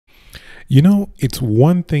You know, it's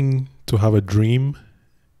one thing to have a dream,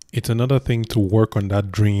 it's another thing to work on that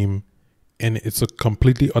dream, and it's a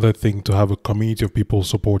completely other thing to have a community of people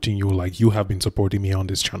supporting you like you have been supporting me on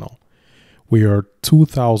this channel. We are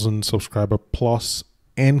 2,000 subscriber plus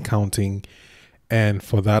and counting, and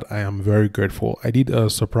for that I am very grateful. I did a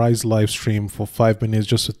surprise live stream for 5 minutes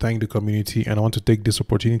just to thank the community, and I want to take this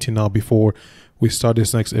opportunity now before we start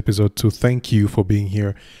this next episode to thank you for being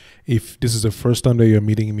here. If this is the first time that you're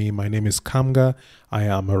meeting me, my name is Kamga. I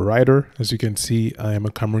am a writer. As you can see, I am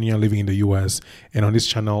a Cameroonian living in the US, and on this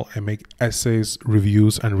channel I make essays,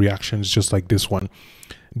 reviews, and reactions just like this one.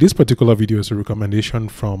 This particular video is a recommendation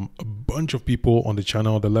from a bunch of people on the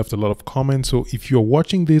channel that left a lot of comments. So if you're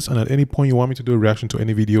watching this and at any point you want me to do a reaction to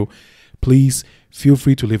any video, please feel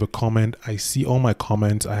free to leave a comment. I see all my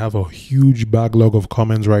comments. I have a huge backlog of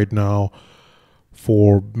comments right now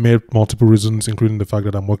for multiple reasons, including the fact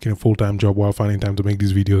that I'm working a full-time job while finding time to make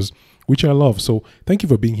these videos, which I love. So thank you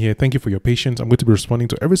for being here. Thank you for your patience. I'm going to be responding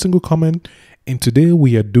to every single comment. And today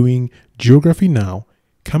we are doing Geography Now,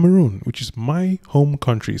 Cameroon, which is my home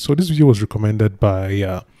country. So this video was recommended by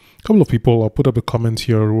a couple of people. I'll put up the comments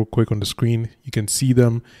here real quick on the screen. You can see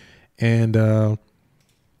them. And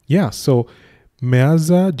yeah, so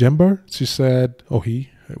Meaza Jember, she said, wait,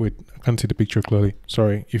 I can't see the picture clearly.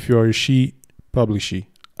 Sorry. If you're a she, probably she.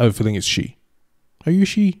 I have a feeling it's she. Are you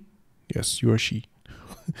she? Yes, you are she.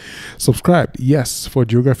 Subscribed. Yes, for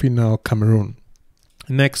Geography Now, Cameroon.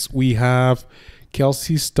 Next, we have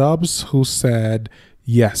Kelsey Stubbs, who said,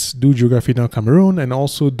 yes, do Geography Now, Cameroon, and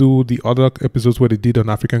also do the other episodes where they did on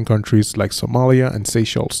African countries like Somalia and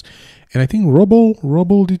Seychelles. And I think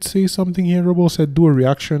Robel did say something here. Robel said, do a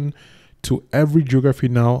reaction to every Geography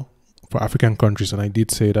Now for African countries. And I did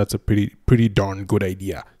say that's a pretty darn good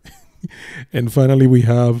idea. And finally, we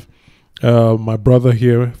have my brother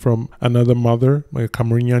here from another mother, my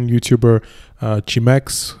Cameroonian YouTuber,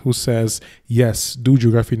 Chimex, who says, yes, do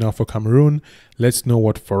Geography Now for Cameroon. Let's know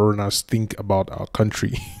what foreigners think about our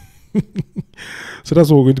country. So that's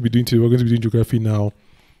what we're going to be doing today. We're going to be doing Geography Now,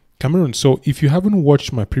 Cameroon. So if you haven't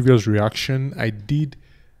watched my previous reaction, I did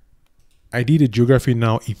a Geography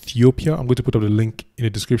Now Ethiopia. I'm going to put up the link in the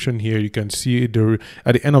description here. You can see there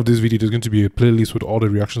at the end of this video. There's going to be a playlist with all the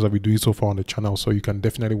reactions that we're doing so far on the channel, so you can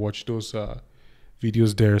definitely watch those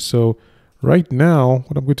videos there. So right now,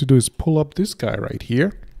 what I'm going to do is pull up this guy right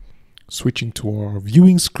here, switching to our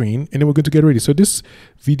viewing screen, and then we're going to get ready. So this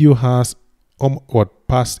video has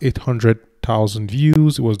past 800,000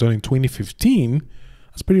 views. It was done in 2015.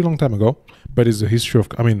 That's a pretty long time ago, but it's the history of,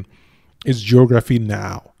 it's Geography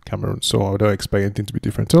Now, Cameroon. So I don't expect anything to be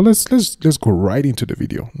different. So let's go right into the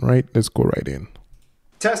video, right? Let's go right in.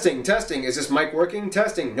 Testing. Is this mic working?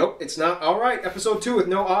 Testing. Nope, it's not. All right, episode 2 with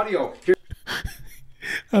no audio. Here.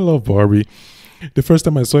 I love Barbie. The first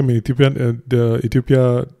time I saw him in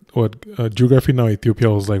Ethiopia, Geography Now Ethiopia,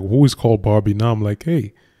 I was like, who is called Barbie? Now I'm like,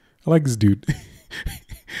 hey, I like this dude.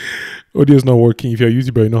 Audio is not working. If you're a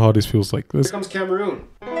YouTuber, you know how this feels like. Here comes Cameroon.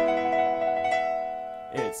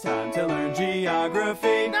 It's time to learn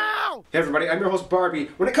geography now! Hey everybody, I'm your host Barbie.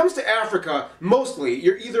 When it comes to Africa, mostly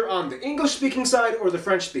you're either on the English-speaking side or the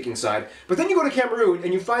French-speaking side. But then you go to Cameroon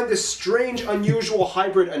and you find this strange, unusual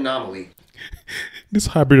hybrid anomaly. This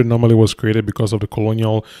hybrid anomaly was created because of the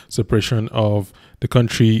colonial separation of the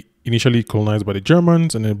country, initially colonized by the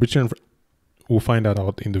Germans, and then Britain. We'll find that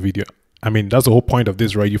out in the video. That's the whole point of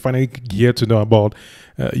this, right? You finally get to know about,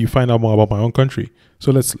 you find out more about my own country.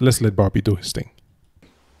 So let's let Barbie do his thing.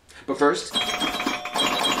 But first,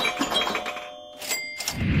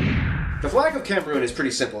 the flag of Cameroon is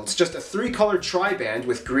pretty simple. It's just a 3-colored tri-band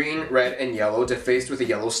with green, red, and yellow defaced with a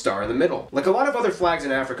yellow star in the middle. Like a lot of other flags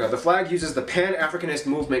in Africa, the flag uses the Pan-Africanist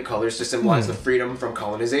movement colors to symbolize the freedom from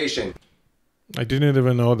colonization. I didn't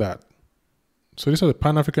even know that. So these are the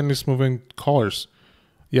Pan-Africanist movement colors.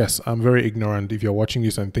 Yes, I'm very ignorant. If you're watching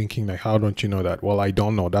this and thinking, like, how don't you know that? Well, I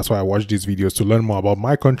don't know. That's why I watch these videos, to learn more about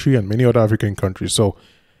my country and many other African countries. So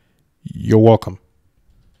you're welcome.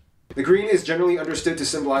 The green is generally understood to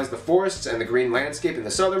symbolize the forests and the green landscape in the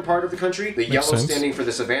southern part of the country, the yellow standing for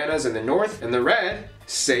the savannas in the north, and the red,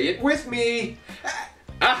 say it with me,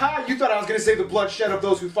 aha, you thought I was going to say the bloodshed of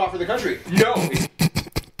those who fought for the country. No.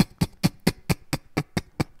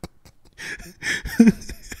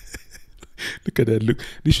 Look at that, look,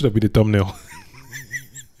 this should have been the thumbnail.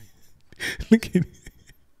 Look at it.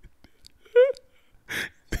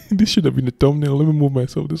 This should have been the thumbnail. Let me move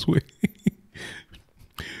myself this way.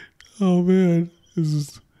 Oh man, this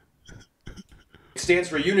is stands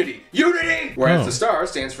for unity. Unity! Whereas the star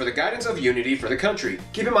stands for the guidance of unity for the country.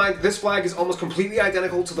 Keep in mind, this flag is almost completely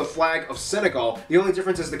identical to the flag of Senegal. The only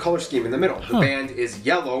difference is the color scheme in the middle. The band is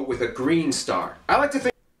yellow with a green star. I like to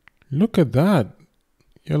think... Look at that.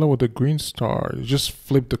 Yellow with a green star. You just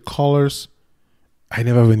flip the colors. I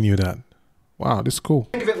never even knew that. Wow, this is cool.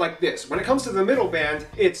 Think of it like this. When it comes to the middle band,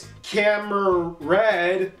 it's Cameroon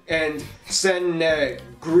red and Sen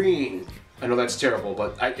green. I know that's terrible,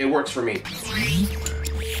 but it works for me.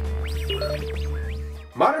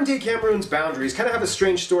 Modern-day Cameroon's boundaries kind of have a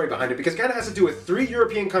strange story behind it because it kind of has to do with 3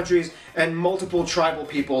 European countries and multiple tribal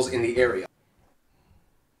peoples in the area.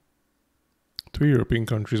 3 European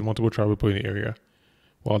countries, multiple tribal people in the area.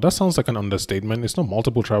 Well, that sounds like an understatement. It's not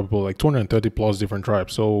multiple tribal people, like 230 plus different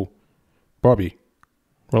tribes. So, Bobby,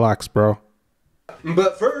 relax, bro.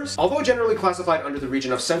 But first, although generally classified under the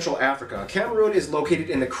region of Central Africa, Cameroon is located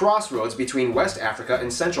in the crossroads between West Africa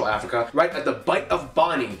and Central Africa, right at the Bight of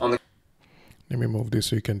Bonny on the... Let me move this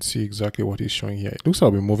so you can see exactly what he's showing here. It looks like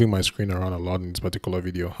I'll be moving my screen around a lot in this particular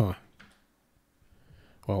video, huh?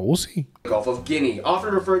 Well, we'll see. Gulf of Guinea,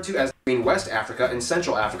 often referred to as between West Africa and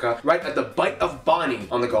Central Africa, right at the Bight of Bonny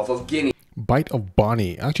on the Gulf of Guinea. Bight of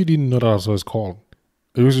Bonny. I actually didn't know that's what it's called.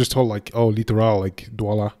 It was just called like, oh, literal, like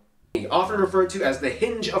Douala. Often referred to as the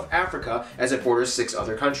hinge of Africa as it borders 6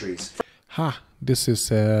 other countries. This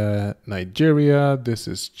is Nigeria, this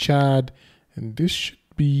is Chad, and this should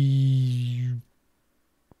be...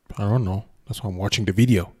 I don't know. That's why I'm watching the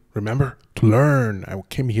video. Remember? To learn. I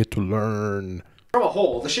came here to learn. From a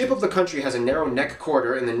whole, the shape of the country has a narrow neck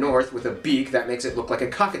corridor in the north with a beak that makes it look like a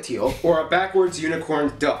cockatiel or a backwards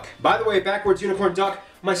unicorn duck. By the way, backwards unicorn duck,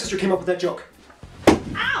 my sister came up with that joke.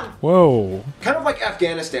 Ow! Whoa. Kind of like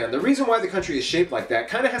Afghanistan, the reason why the country is shaped like that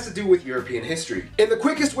kind of has to do with European history. In the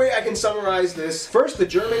quickest way I can summarize this, first the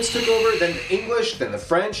Germans took over, then the English, then the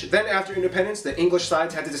French, then after independence, the English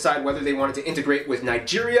sides had to decide whether they wanted to integrate with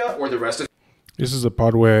Nigeria or the rest of... This is the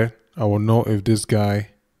part where I will know if this guy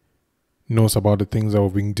knows about the things that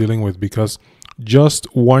we've been dealing with, because just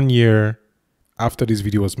 1 year after this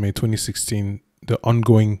video was made, 2016,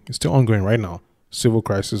 it's still ongoing right now, civil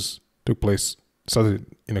crisis took place, started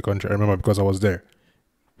in the country. I remember because I was there,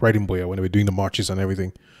 right in Boya, when they were doing the marches and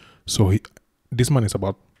everything. So this man is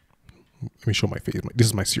about, let me show my face, this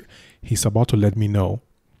is my serious, he's about to let me know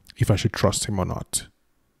if I should trust him or not,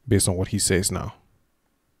 based on what he says now.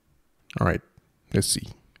 All right, let's see.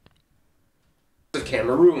 Of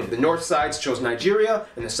Cameroon. The north sides chose Nigeria,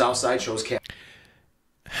 and the south side chose Cameroon.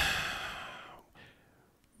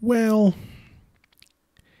 Well,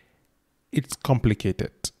 it's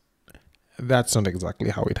complicated. That's not exactly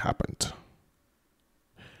how it happened.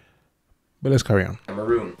 But let's carry on.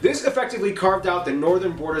 Cameroon. This effectively carved out the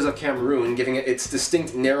northern borders of Cameroon, giving it its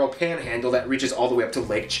distinct narrow panhandle that reaches all the way up to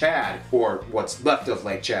Lake Chad, or what's left of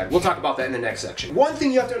Lake Chad. We'll talk about that in the next section. One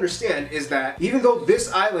thing you have to understand is that even though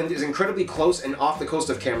this island is incredibly close and off the coast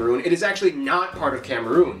of Cameroon, it is actually not part of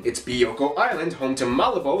Cameroon. It's Bioko Island, home to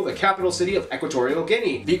Malabo, the capital city of Equatorial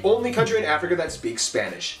Guinea, the only country in Africa that speaks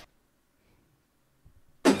Spanish.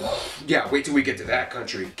 Yeah, wait till we get to that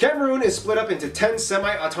country. Cameroon is split up into 10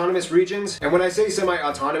 semi-autonomous regions, and when I say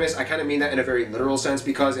semi-autonomous, I kind of mean that in a very literal sense,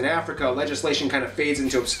 because in Africa, legislation kind of fades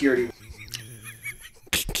into obscurity.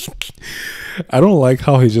 I don't like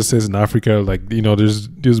how he just says in Africa, like, you know, there's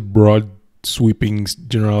this broad sweeping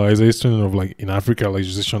generalization of like in Africa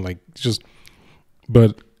legislation, like just,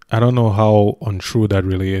 but I don't know how untrue that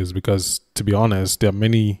really is, because to be honest, there are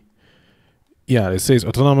many. Yeah, it says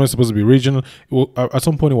autonomous is supposed to be regional. At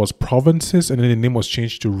some point it was provinces, and then the name was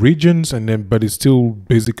changed to regions, and then but it's still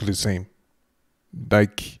basically the same.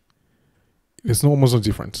 Like, there's almost no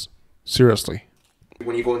difference. Seriously.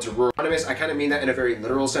 When you go into rural autonomous, I kind of mean that in a very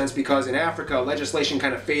literal sense, because in Africa, legislation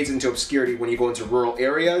kind of fades into obscurity when you go into rural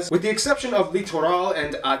areas. With the exception of Littoral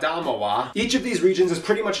and Adamawa, each of these regions is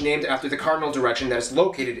pretty much named after the cardinal direction that it's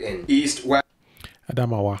located in. East, west...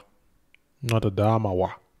 Adamawa. Not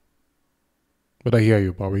Adamawa. But I hear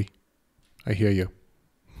you, Bobby. I hear you.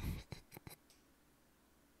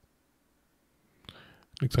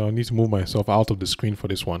 So I need to move myself out of the screen for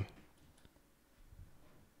this one.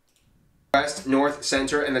 West, north,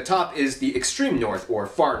 center, and the top is the extreme north, or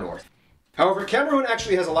far north. However, Cameroon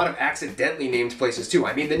actually has a lot of accidentally named places too.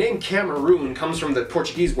 I mean, the name Cameroon comes from the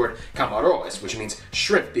Portuguese word camaroes, which means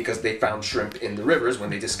shrimp, because they found shrimp in the rivers when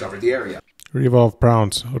they discovered the area. River of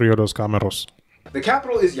Prawns, Rio dos Cameros. The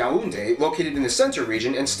capital is Yaoundé, located in the center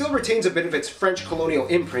region, and still retains a bit of its French colonial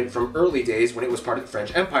imprint from early days when it was part of the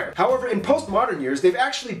French Empire. However, in postmodern years, they've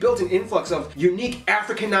actually built an influx of unique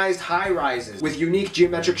Africanized high-rises with unique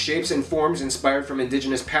geometric shapes and forms inspired from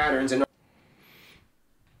indigenous patterns and...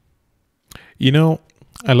 You know,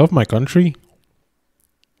 I love my country.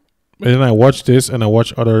 And then I watch this and I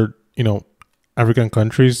watch other, African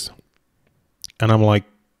countries. And I'm like,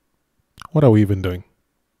 what are we even doing?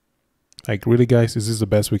 Like, really, guys? Is this the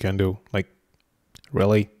best we can do? Like,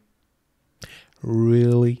 really?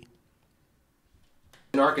 Really?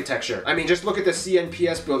 In architecture. I mean, just look at the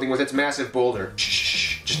CNPS building with its massive boulder.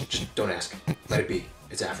 Shh, just don't ask. Let it be.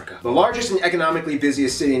 It's Africa. The largest and economically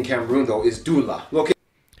busiest city in Cameroon, though, is Douala. Located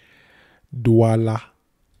Douala.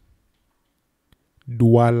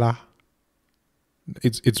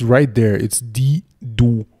 It's right there. It's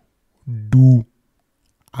D-do-do-a-la.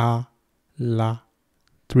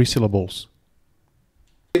 3 syllables.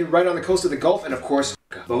 Right on the coast of the Gulf, and of course,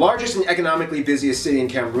 the largest and economically busiest city in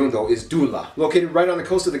Cameroon, though, is Douala. Located right on the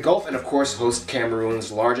coast of the Gulf, and of course, hosts Cameroon's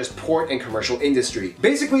largest port and commercial industry.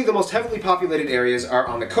 Basically, the most heavily populated areas are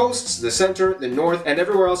on the coasts, the center, the north, and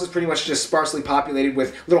everywhere else is pretty much just sparsely populated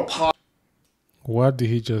with little pod. What did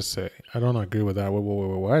he just say? I don't agree with that. Wait,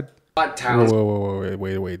 what? Pod towns.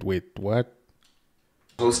 Wait, what?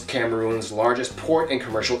 Host Cameroon's largest port and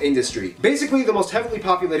commercial industry. Basically, the most heavily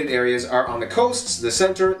populated areas are on the coasts, the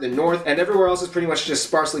center, the north, and everywhere else is pretty much just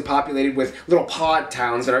sparsely populated with little pod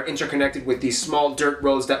towns that are interconnected with these small dirt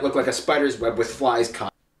roads that look like a spider's web with flies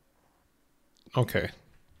caught. Okay.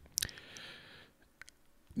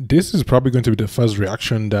 This is probably going to be the first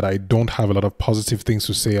reaction that I don't have a lot of positive things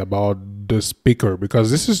to say about the speaker,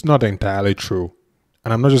 because this is not entirely true.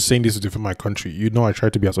 And I'm not just saying this to defend my country. You know, I try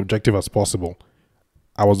to be as objective as possible.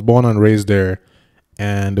 I was born and raised there,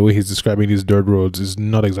 and the way he's describing these dirt roads is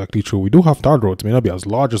not exactly true. We do have tarred roads. It may not be as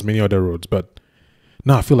large as many other roads, but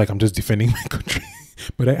now I feel like I'm just defending my country.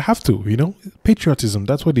 But I have to, patriotism,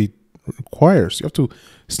 that's what it requires. You have to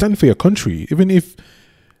stand for your country, even if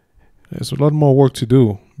there's a lot more work to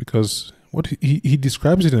do, because what he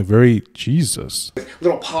describes it in a very Jesus.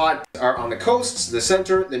 Little pods are on the coasts, the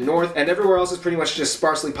center, the north, and everywhere else is pretty much just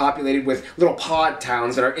sparsely populated with little pod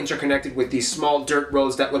towns that are interconnected with these small dirt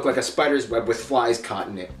roads that look like a spider's web with flies caught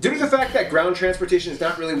in it. Due to the fact that ground transportation is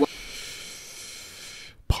not really well...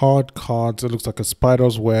 Podcasts, it looks like a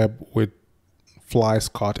spider's web with flies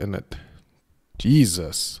caught in it.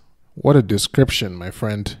 Jesus. What a description, my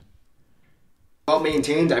friend. Well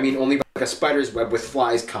maintained, I mean only like a spider's web with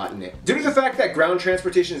flies caught in it. Due to the fact that ground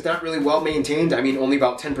transportation is not really well maintained, I mean only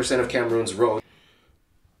about 10% of Cameroon's roads.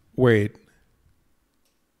 Wait.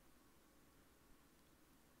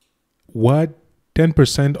 What?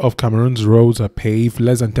 10% of Cameroon's roads are paved?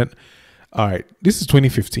 Less than 10? Alright, this is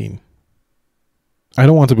 2015. I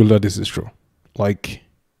don't want to believe that this is true. Like,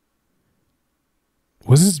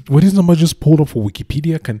 were these numbers just pulled up for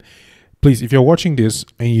Wikipedia? Please, if you're watching this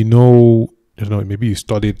and maybe you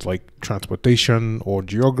studied like transportation or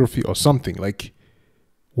geography or something, like,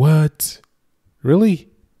 what? Really?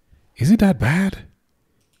 Is it that bad?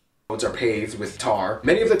 Roads are paved with tar.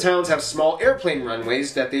 Many of the towns have small airplane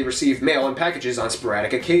runways that they receive mail and packages on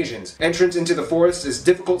sporadic occasions. Entrance into the forest is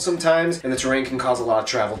difficult sometimes, and the terrain can cause a lot of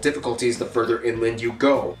travel difficulties the further inland you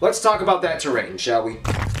go. Let's talk about that terrain, shall we?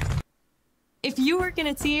 If you were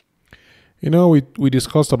gonna see... we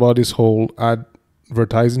discussed about this whole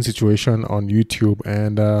advertising situation on YouTube,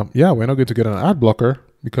 and yeah, we're not going to get an ad blocker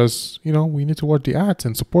because, we need to watch the ads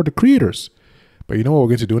and support the creators. But you know what we're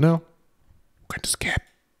going to do now? We're going to skip.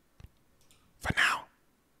 For now.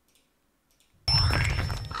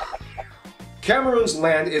 Cameroon's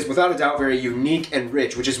land is without a doubt very unique and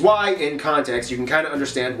rich, which is why, in context, you can kind of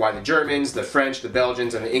understand why the Germans, the French, the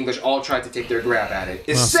Belgians, and the English all tried to take their grab at it.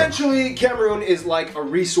 Essentially, Cameroon is like a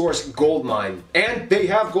resource gold mine. And they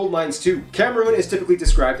have gold mines too. Cameroon is typically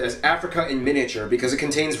described as Africa in miniature because it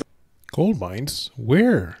contains... Gold mines?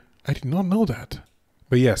 Where? I did not know that.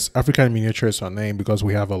 But yes, Africa in miniature is our name because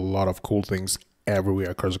we have a lot of cool things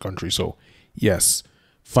everywhere across the country. So, yes.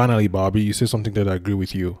 Finally, Bobby, you say something that I agree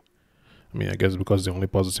with you. I mean, I guess because the only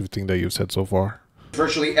positive thing that you've said so far.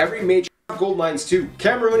 Virtually every major gold mines too.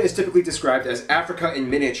 Cameroon is typically described as Africa in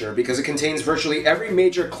miniature because it contains virtually every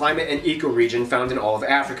major climate and ecoregion found in all of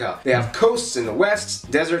Africa. They have coasts in the west,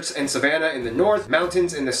 deserts and savanna in the north,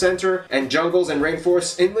 mountains in the center, and jungles and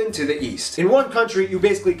rainforests inland to the east. In one country, you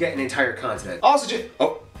basically get an entire continent. Also,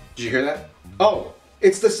 oh, did you hear that? Oh.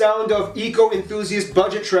 It's the sound of eco-enthusiast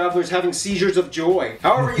budget travelers having seizures of joy.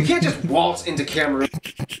 However, you can't just waltz into Cameroon.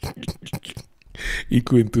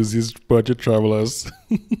 Eco-enthusiast budget travelers.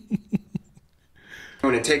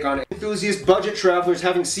 And take on enthusiast budget travelers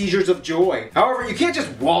having seizures of joy. However, you can't just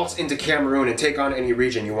waltz into Cameroon and take on any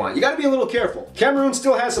region you want. You gotta be a little careful. Cameroon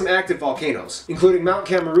still has some active volcanoes, including Mount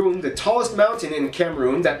Cameroon, the tallest mountain in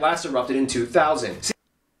Cameroon that last erupted in 2000.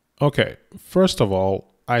 Okay, first of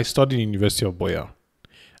all, I studied in the University of Boya.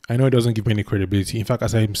 I know it doesn't give me any credibility. In fact,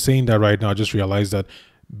 as I'm saying that right now, I just realized that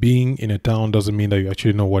being in a town doesn't mean that you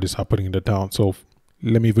actually know what is happening in the town. So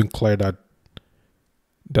let me even clear that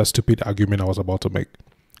stupid argument I was about to make.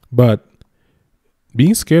 But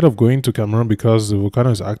being scared of going to Cameroon because the volcano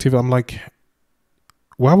is active, I'm like,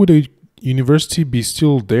 why would the university be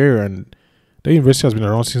still there? And the university has been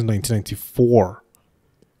around since 1994.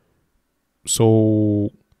 So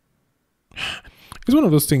it's one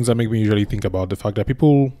of those things that make me usually think about the fact that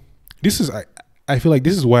people, I feel like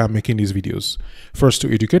this is why I'm making these videos. First,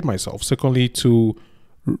 to educate myself. Secondly, to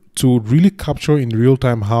really capture in real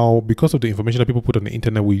time how, because of the information that people put on the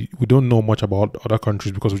internet, we don't know much about other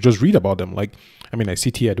countries because we just read about them. Like, I mean, I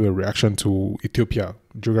sit here, I do a reaction to Ethiopia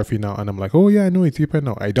geography now, and I'm like, oh yeah, I know Ethiopia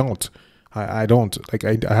now. I don't. I don't. Like,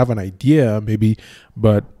 I have an idea maybe,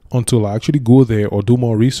 but until I actually go there or do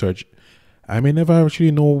more research, I may never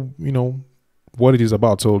actually know, what it is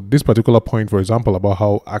about. So this particular point, for example, about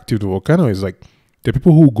how active the volcano is, like, the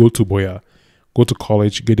people who go to Boya, go to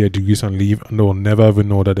college, get their degrees and leave, and they'll never even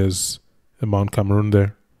know that there's a Mount Cameroon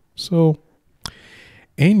there. So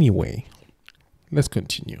anyway, let's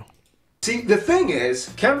continue. See, the thing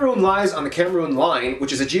is, Cameroon lies on the Cameroon Line,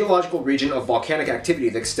 which is a geological region of volcanic activity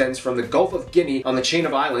that extends from the Gulf of Guinea on the chain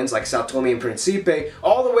of islands like Sao Tome and Principe,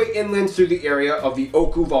 all the way inland through the area of the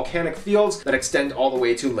Oku volcanic fields that extend all the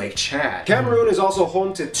way to Lake Chad. Cameroon is also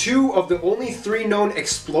home to 2 of the only 3 known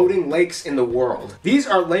exploding lakes in the world. These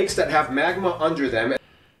are lakes that have magma under them.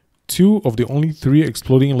 2 of the only 3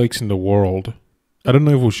 exploding lakes in the world. I don't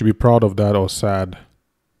know if we should be proud of that or sad,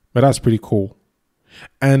 but that's pretty cool.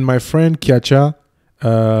 And my friend Tchassa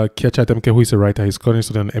Temke, who is a writer, he's currently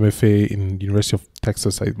studying an MFA in the University of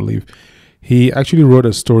Texas, I believe. He actually wrote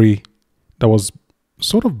a story that was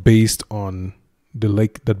sort of based on the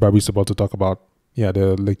lake that Barbie's about to talk about. Yeah,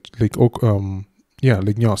 the Lake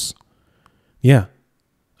Nyos. Yeah.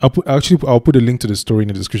 I'll put a link to the story in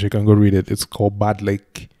the description. You can go read it. It's called Bad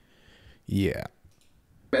Lake. Yeah.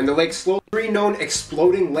 And the lakes, 3 known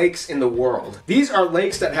exploding lakes in the world. These are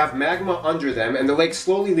lakes that have magma under them, and the lake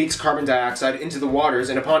slowly leaks carbon dioxide into the waters,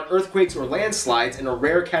 and upon earthquakes or landslides in a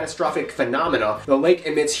rare catastrophic phenomena, the lake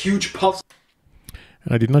emits huge puffs.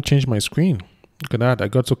 And I did not change my screen. Look at that. I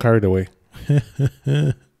got so carried away.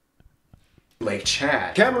 Lake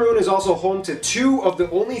Chad. Cameroon is also home to 2 of the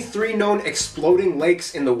only 3 known exploding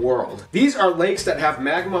lakes in the world. These are lakes that have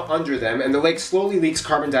magma under them, and the lake slowly leaks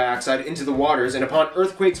carbon dioxide into the waters, and upon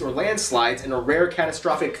earthquakes or landslides in a rare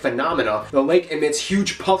catastrophic phenomena, the lake emits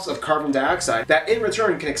huge puffs of carbon dioxide that in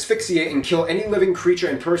return can asphyxiate and kill any living creature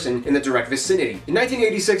and person in the direct vicinity. In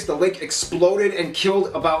 1986, the lake exploded and killed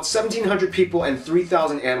about 1,700 people and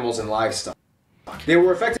 3,000 animals and livestock. They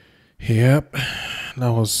were affected. Yep,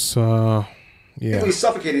 that was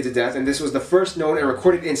suffocated to death, and this was the first known and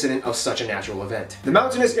recorded incident of such a natural event. The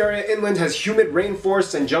mountainous area inland has humid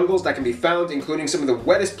rainforests and jungles that can be found, including some of the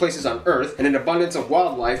wettest places on Earth, and an abundance of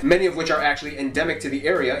wildlife, many of which are actually endemic to the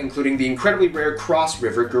area, including the incredibly rare cross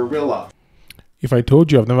river gorilla. If I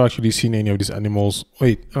told you I've never actually seen any of these animals,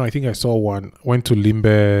 wait, no, I think I saw one. Went to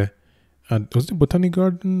Limbe, and was it Botanic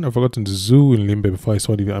Garden? I've forgotten, the zoo in Limbe before I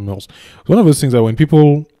saw the animals. It's one of those things that when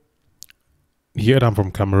people hear that I'm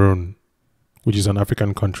from Cameroon, which is an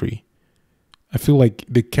African country, I feel like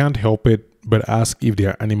they can't help it but ask if they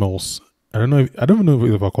are animals. I don't know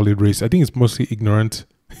if I call it race. I think it's mostly ignorant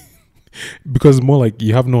because it's more like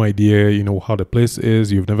you have no idea, how the place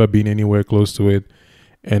is. You've never been anywhere close to it,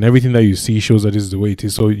 and everything that you see shows that this is the way it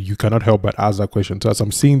is. So you cannot help but ask that question. So as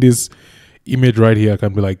I'm seeing this image right here, I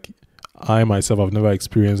can be like, I myself have never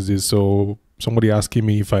experienced this. So somebody asking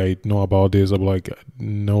me if I know about this, I'll be like,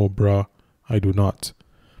 no, bruh, I do not.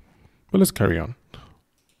 But let's carry on.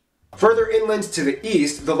 Further inland to the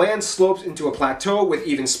east, the land slopes into a plateau with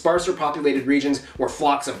even sparser populated regions where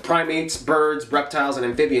flocks of primates, birds, reptiles, and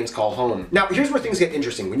amphibians call home. Now, here's where things get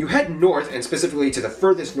interesting. When you head north, and specifically to the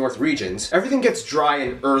furthest north regions, everything gets dry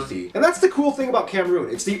and earthy. And that's the cool thing about Cameroon.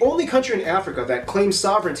 It's the only country in Africa that claims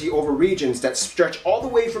sovereignty over regions that stretch all the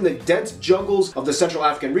way from the dense jungles of the Central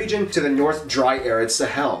African region to the north dry arid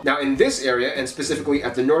Sahel. Now, in this area, and specifically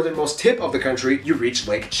at the northernmost tip of the country, you reach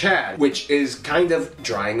Lake Chad, which is kind of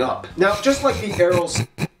drying up. Now, just like the Arals...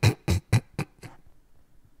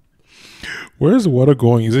 Where's the water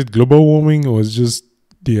going? Is it global warming or is just...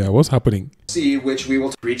 Yeah, what's happening? Sea, which we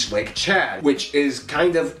will reach Lake Chad, which is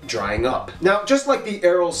kind of drying up. Now, just like the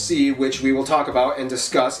Aral Sea, which we will talk about and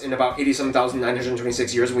discuss in about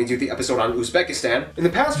 87,926 years when we do the episode on Uzbekistan, in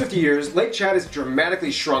the past 50 years, Lake Chad has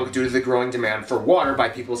dramatically shrunk due to the growing demand for water by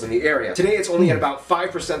peoples in the area. Today, it's only at about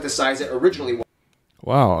 5% the size it originally was.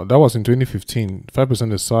 Wow, that was in 2015, 5%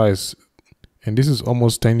 the size, and this is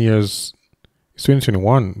almost 10 years It's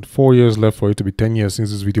 2021. 4 years left for it to be 10 years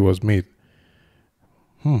since this video was made.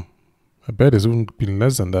 I bet it's even been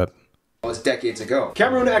less than that. Was decades ago.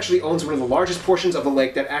 Cameroon actually owns one of the largest portions of the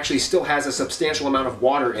lake that actually still has a substantial amount of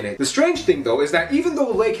water in it. The strange thing though is that even though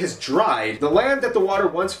the lake has dried, the land that the water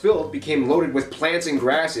once filled became loaded with plants and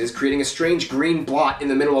grasses, creating a strange green blot in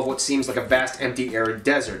the middle of what seems like a vast empty arid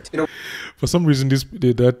desert. For some reason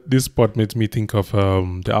this spot makes me think of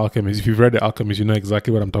The Alchemist. If you've read The Alchemist, you know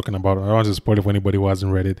exactly what I'm talking about. I don't want to spoil it for anybody who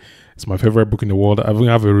hasn't read it. It's my favorite book in the world. I even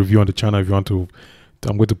have a review on the channel if you want to.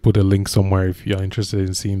 I'm going to put a link somewhere if you're interested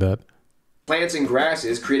in seeing that. Plants and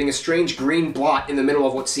grasses, creating a strange green blot in the middle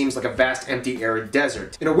of what seems like a vast empty arid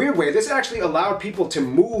desert. In a weird way, this actually allowed people to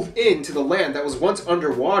move into the land that was once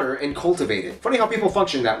underwater and cultivate it. Funny how people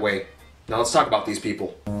function that way. Now let's talk about these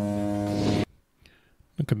people.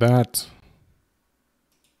 Look at that.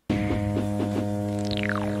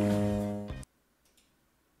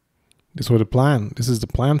 This was the plan. This is the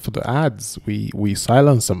plan for the ads. We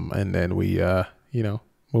silence them and then we you know,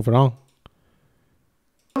 move it on.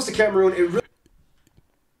 When it comes to Cameroon, it really...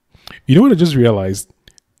 You know what I just realized?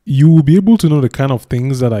 You will be able to know the kind of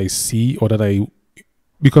things that I see or that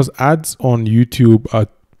because ads on YouTube are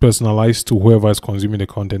personalized to whoever is consuming the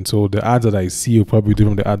content. So the ads that I see will probably be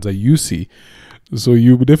different from the ads that you see. So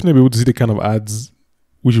you'll definitely be able to see the kind of ads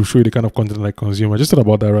which will show you the kind of content I consume. I just thought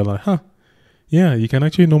about that right, like, yeah, you can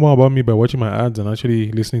actually know more about me by watching my ads and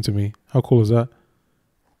actually listening to me. How cool is that?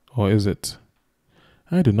 Or is it?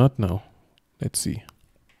 I do not know. Let's see.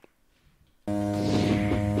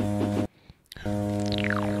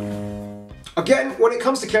 Again, when it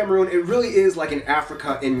comes to Cameroon, it really is like an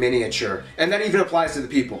Africa in miniature, and that even applies to the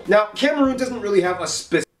people. Now, Cameroon doesn't really have a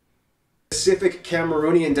specific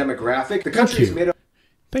Cameroonian demographic. The country is made up...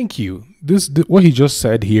 Thank you. What he just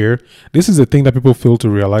said here, this is the thing that people fail to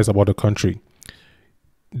realize about the country.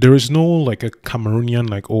 There is no like a Cameroonian,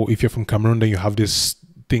 like, oh, if you're from Cameroon, then you have this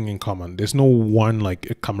thing in common. There's no one like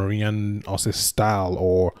a Cameroonian or say style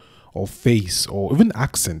or face or even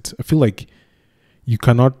accent. I feel like you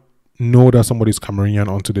cannot know that somebody's Cameroonian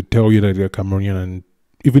until they tell you that they're Cameroonian. And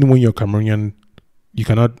even when you're Cameroonian, you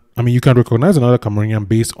cannot, I mean, you can recognize another Cameroonian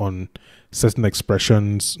based on certain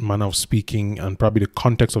expressions, manner of speaking, and probably the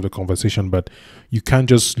context of the conversation, but you can't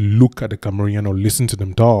just look at the Cameroonian or listen to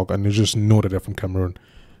them talk and you just know that they're from Cameroon.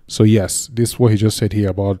 So yes, this is what he just said here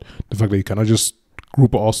about the fact that you cannot just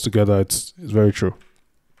group us together. It's very true.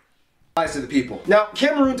 To the people. Now,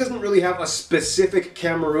 Cameroon doesn't really have a specific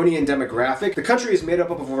Cameroonian demographic. The country is made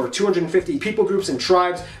up of over 250 people groups and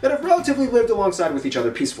tribes that have relatively lived alongside with each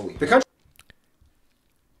other peacefully. The country...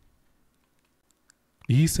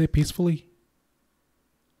 Did he say peacefully?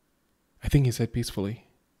 I think he said peacefully.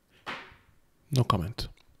 No comment.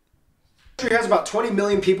 The country has about 20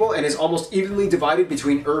 million people and is almost evenly divided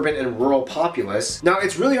between urban and rural populace. Now,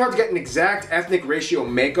 it's really hard to get an exact ethnic ratio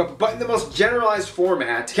makeup, but in the most generalized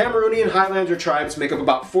format, Cameroonian Highlander tribes make up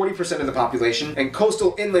about 40% of the population, and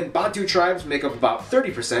coastal inland Bantu tribes make up about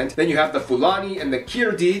 30%. Then you have the Fulani and the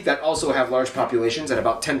Kirdi that also have large populations at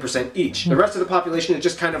about 10% each. The rest of the population is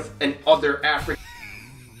just kind of an other African...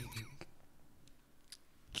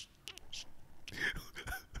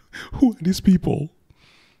 Who are these people?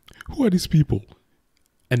 Who are these people?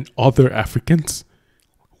 And other Africans?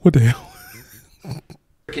 What the hell?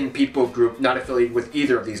 African people group not affiliated with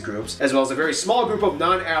either of these groups, as well as a very small group of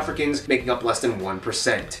non-Africans making up less than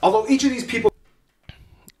 1%. Although each of these people...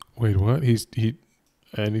 Wait, what?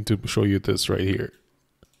 I need to show you this right here.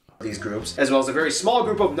 These groups, as well as a very small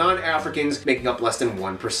group of non-Africans making up less than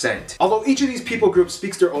 1%. Although each of these people groups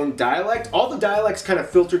speaks their own dialect, all the dialects kind of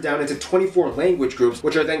filter down into 24 language groups,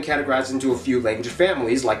 which are then categorized into a few language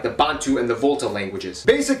families, like the Bantu and the Volta languages.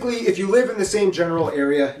 Basically, if you live in the same general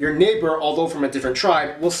area, your neighbor, although from a different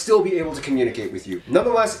tribe, will still be able to communicate with you.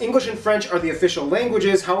 Nonetheless, English and French are the official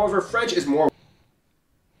languages, however, French is more...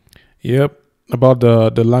 Yep, about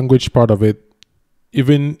the language part of it.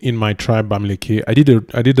 Even in my tribe, Bamileke, I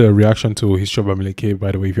did a reaction to History of Bamileke,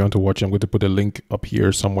 by the way. If you want to watch it, I'm going to put a link up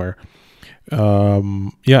here somewhere.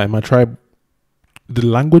 Yeah, in my tribe, the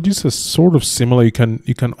languages are sort of similar. You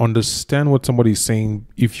can understand what somebody is saying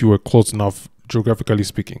if you were close enough, geographically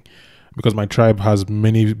speaking. Because my tribe has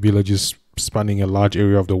many villages spanning a large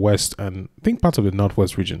area of the west and I think parts of the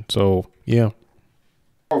northwest region. So, yeah.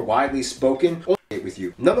 More widely spoken with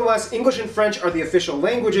you. Nonetheless, English and French are the official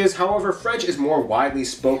languages, however, French is more widely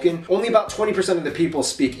spoken. Only about 20% of the people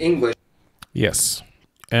speak English. Yes,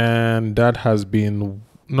 and that has been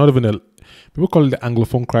not even a... People call it the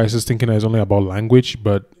Anglophone crisis, thinking that it's only about language,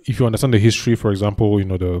 but if you understand the history, for example, you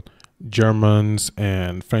know, the Germans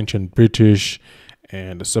and French and British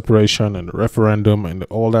and the separation and the referendum and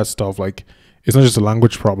all that stuff. Like, it's not just a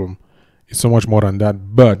language problem. It's so much more than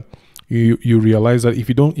that. But you realize that if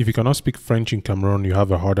you cannot speak French in Cameroon, you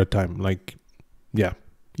have a harder time. Like, yeah,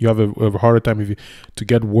 you have a harder time to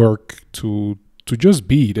get work, to just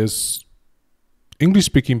be. There's English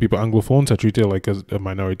speaking people, Anglophones are treated like a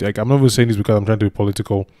minority. Like, I'm not even saying this because I'm trying to be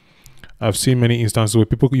political. I've seen many instances where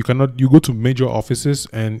you go to major offices,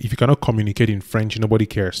 and if you cannot communicate in French, nobody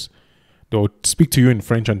cares. They'll speak to you in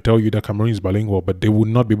French and tell you that Cameroon is bilingual, but they will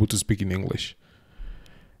not be able to speak in English.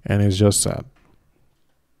 And it's just sad.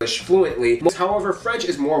 Fluently. However, French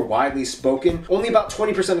is more widely spoken. Only about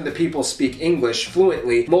 20% of the people speak English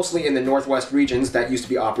fluently, mostly in the northwest regions that used to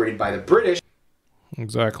be operated by the British.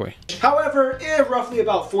 Exactly. However, roughly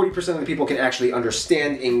about 40% of the people can actually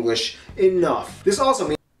understand English enough. This also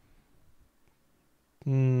means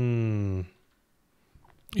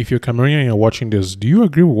if you're Cameroonian and you're watching this, do you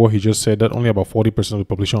agree with what he just said, that only about 40% of the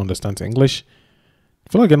population understands English? I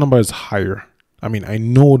feel like the number is higher. I mean, I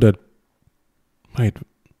know that, right,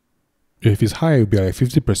 if it's higher, it would be like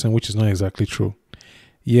 50%, which is not exactly true.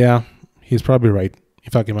 Yeah, he's probably right.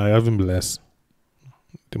 In fact, it might even be less.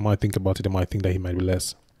 They might think about it, they might think that he might be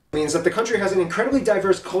less. Means that the country has an incredibly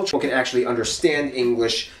diverse culture can actually understand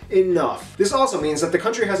English enough. This also means that the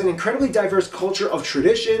country has an incredibly diverse culture of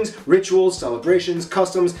traditions, rituals, celebrations,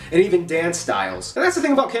 customs, and even dance styles. And that's the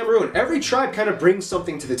thing about Cameroon. Every tribe kind of brings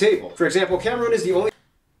something to the table. For example, Cameroon is the only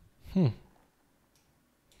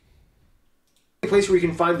place where you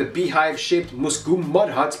can find the beehive-shaped Muskum mud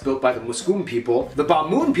huts built by the Muskum people. The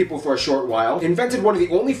Bamoon people, for a short while, invented one of the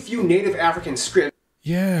only few native African scripts.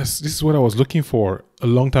 Yes, this is what I was looking for a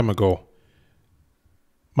long time ago.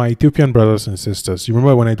 My Ethiopian brothers and sisters. You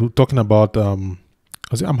remember when I was talking about,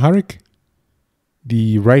 was it Amharic?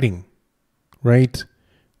 The writing, right?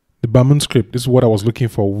 The Bamoon script. This is what I was looking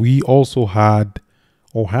for. We also had,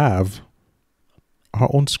 or have, our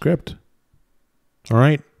own script. All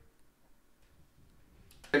right.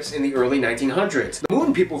 In the early 1900s. The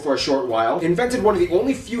Moon people, for a short while, invented one of the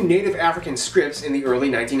only few native African scripts in the early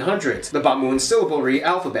 1900s, the Bamoon syllabary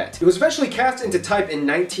alphabet. It was eventually cast into type in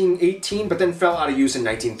 1918, but then fell out of use in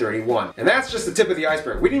 1931. And that's just the tip of the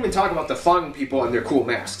iceberg. We didn't even talk about the Fang people and their cool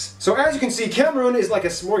masks. So as you can see, Cameroon is like a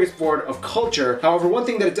smorgasbord of culture. However, one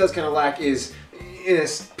thing that it does kind of lack is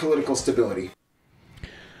political stability.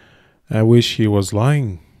 I wish he was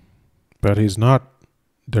lying, but he's not.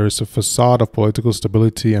 There is a facade of political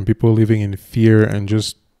stability and people living in fear and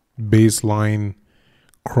just baseline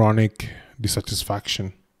chronic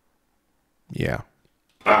dissatisfaction. Yeah.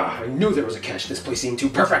 I knew there was a catch. This place seemed too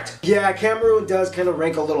perfect. Yeah, Cameroon does kind of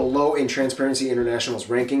rank a little low in Transparency International's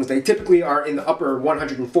rankings. They typically are in the upper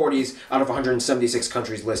 140s out of 176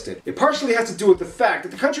 countries listed. It partially has to do with the fact that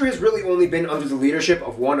the country has really only been under the leadership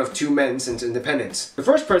of one of two men since independence. The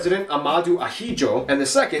first president, Amadou Ahidjo, and the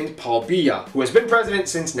second, Paul Biya, who has been president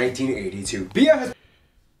since 1982. Biya has...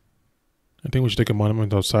 I think we should take a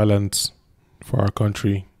moment of silence for our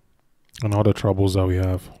country and all the troubles that we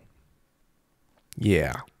have.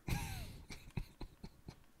 Yeah.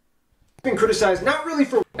 Been criticized not really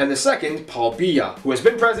for... And the second, Paul Biya, who has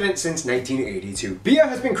been president since 1982. Biya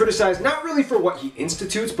has been criticized not really for what he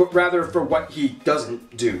institutes, but rather for what he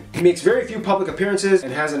doesn't do. He makes very few public appearances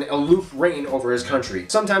and has an aloof reign over his country.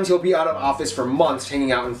 Sometimes he'll be out of office for months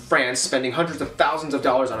hanging out in France, spending hundreds of thousands of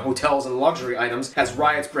dollars on hotels and luxury items as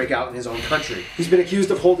riots break out in his own country. He's been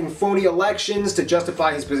accused of holding phony elections to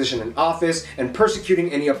justify his position in office and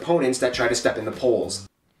persecuting any opponents that try to step in the polls.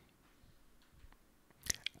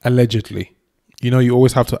 Allegedly. You know, you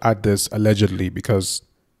always have to add this allegedly because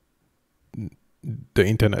the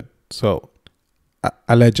internet. So,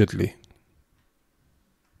 allegedly.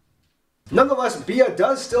 Nonetheless, Biya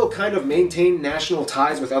does still kind of maintain national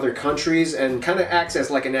ties with other countries and kind of acts as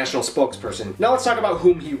like a national spokesperson. Now let's talk about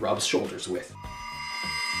whom he rubs shoulders with.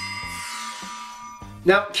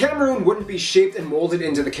 Now, Cameroon wouldn't be shaped and molded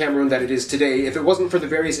into the Cameroon that it is today if it wasn't for the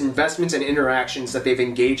various investments and interactions that they've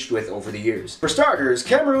engaged with over the years. For starters,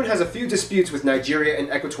 Cameroon has a few disputes with Nigeria and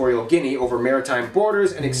Equatorial Guinea over maritime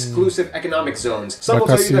borders and exclusive economic zones. Some will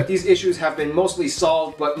tell you that these issues have been mostly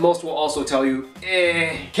solved, but most will also tell you,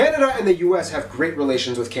 Canada and the US have great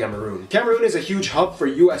relations with Cameroon. Cameroon is a huge hub for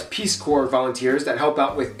US Peace Corps volunteers that help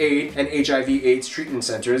out with aid and HIV/AIDS treatment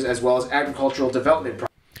centers, as well as agricultural development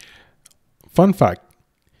projects.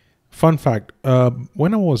 Fun fact,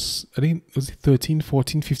 when I was, I think, was it 13,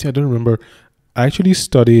 14, 15, I don't remember. I actually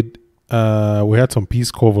studied, we had some Peace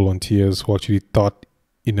Corps volunteers who actually taught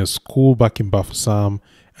in a school back in Bafoussam,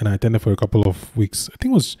 and I attended for a couple of weeks. I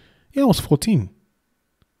think it was, I was 14.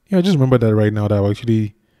 Yeah, I just remember that right now that I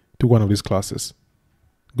actually took one of these classes.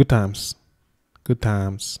 Good times. Good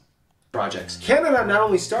times. Projects. Canada not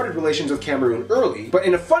only started relations with Cameroon early, but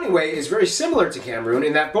in a funny way is very similar to Cameroon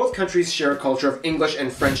in that both countries share a culture of English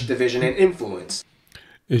and French division and influence.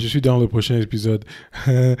 Et je suis dans le prochain épisode.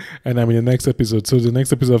 And I'm in the next episode. So the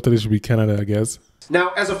next episode after this should be Canada, I guess.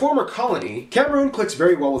 Now, as a former colony, Cameroon clicks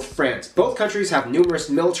very well with France. Both countries have numerous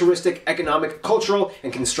militaristic, economic, cultural,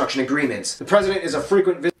 and construction agreements. The president is a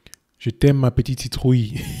frequent visitor. Je t'aime, ma petite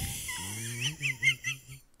citrouille.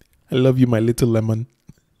 I love you, my little lemon.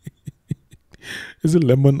 Is it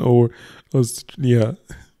lemon or yeah?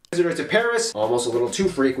 Visitor to Paris, almost a little too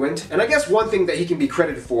frequent, and I guess one thing that he can be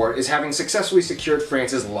credited for is having successfully secured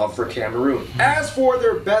France's love for Cameroon. As for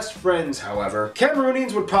their best friends, however,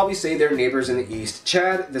 Cameroonians would probably say their neighbors in the east,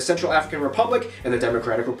 Chad, the Central African Republic, and the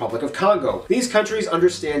Democratic Republic of Congo. These countries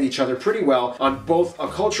understand each other pretty well on both a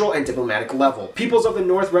cultural and diplomatic level. Peoples of the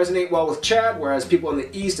north resonate well with Chad, whereas people in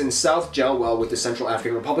the east and south gel well with the Central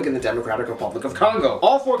African Republic and the Democratic Republic of Congo.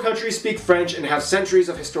 All four countries speak French and have centuries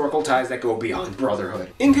of historical ties that go beyond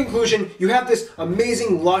brotherhood. In conclusion, you have this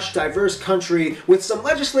amazing, lush, diverse country with some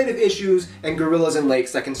legislative issues and gorillas and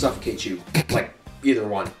lakes that can suffocate you. Like, either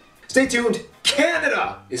one. Stay tuned,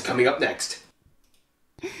 Canada is coming up next.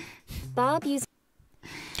 Bob used.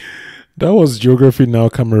 That was Geography Now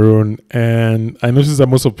Cameroon, and I noticed that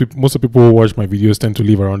most of people who watch my videos tend to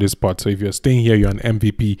leave around this part. So if you're staying here, you're an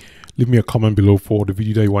MVP. Leave me a comment below for the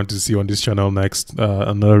video that you want to see on this channel next,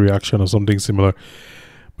 another reaction or something similar.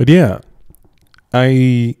 But yeah,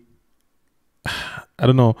 I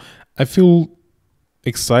don't know. I feel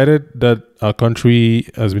excited that our country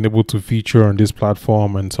has been able to feature on this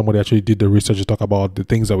platform, and somebody actually did the research to talk about the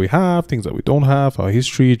things that we have, things that we don't have, our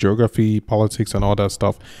history, geography, politics, and all that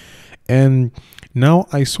stuff. And now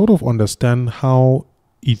I sort of understand how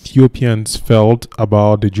Ethiopians felt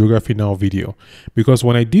about the Geography Now video, because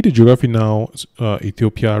when I did the Geography Now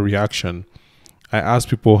Ethiopia reaction, I asked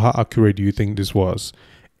people, how accurate do you think this was?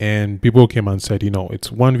 And people came and said, you know,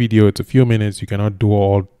 it's one video, it's a few minutes, you cannot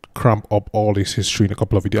cramp up all this history in a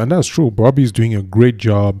couple of videos. And that's true. Bobby is doing a great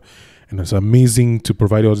job, and it's amazing to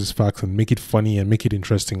provide all these facts and make it funny and make it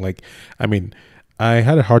interesting. Like, I mean, I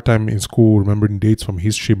had a hard time in school remembering dates from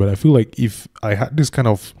history, but I feel like if I had this kind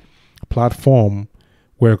of platform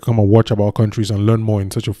where I come and watch about countries and learn more in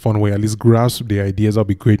such a fun way, at least grasp the ideas, that'll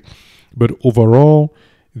be great. But overall,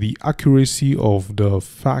 the accuracy of the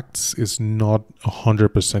facts is not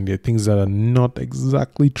 100%. There are things that are not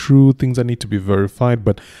exactly true, things that need to be verified,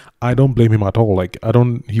 but I don't blame him at all. Like,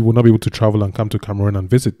 he will not be able to travel and come to Cameroon and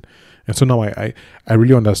visit. And so now I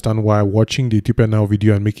really understand why watching the Ethiopia Now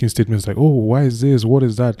video and making statements like, oh, why is this? What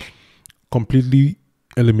is that? Completely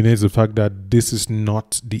eliminates the fact that this is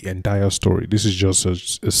not the entire story. This is just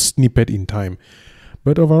a snippet in time.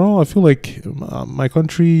 But overall, I feel like my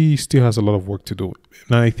country still has a lot of work to do.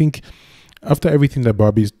 And I think after everything that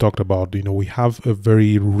Barbie's talked about, you know, we have a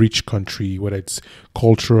very rich country, whether it's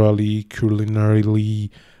culturally, culinarily,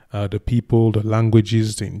 the people, the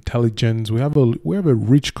languages, the intelligence. We have a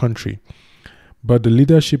rich country. But the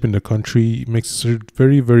leadership in the country makes it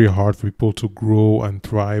very, very hard for people to grow and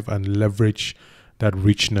thrive and leverage that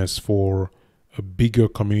richness for a bigger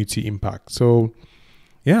community impact. So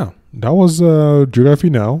yeah, that was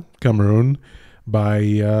Geography Now Cameroon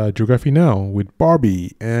by Geography Now with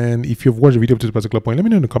Barbie. And if you've watched the video up to this particular point, let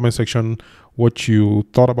me know in the comment section what you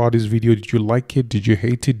thought about this video. Did you like it? Did you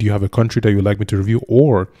hate it? Do you have a country that you'd like me to review?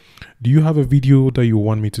 Or do you have a video that you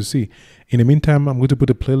want me to see? In the meantime, I'm going to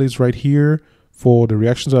put a playlist right here for the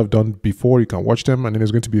reactions I've done before. You can watch them, and then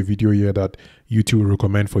there's going to be a video here that YouTube will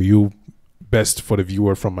recommend for you, best for the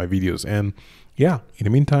viewer from my videos. And yeah, in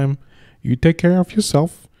the meantime, you take care of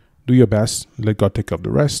yourself, do your best, let God take care of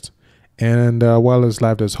the rest. And while there's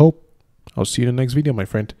life, there's hope. I'll see you in the next video, my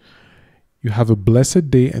friend. You have a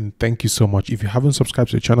blessed day, and thank you so much. If you haven't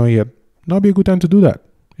subscribed to the channel yet, now be a good time to do that.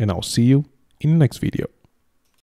 And I'll see you in the next video.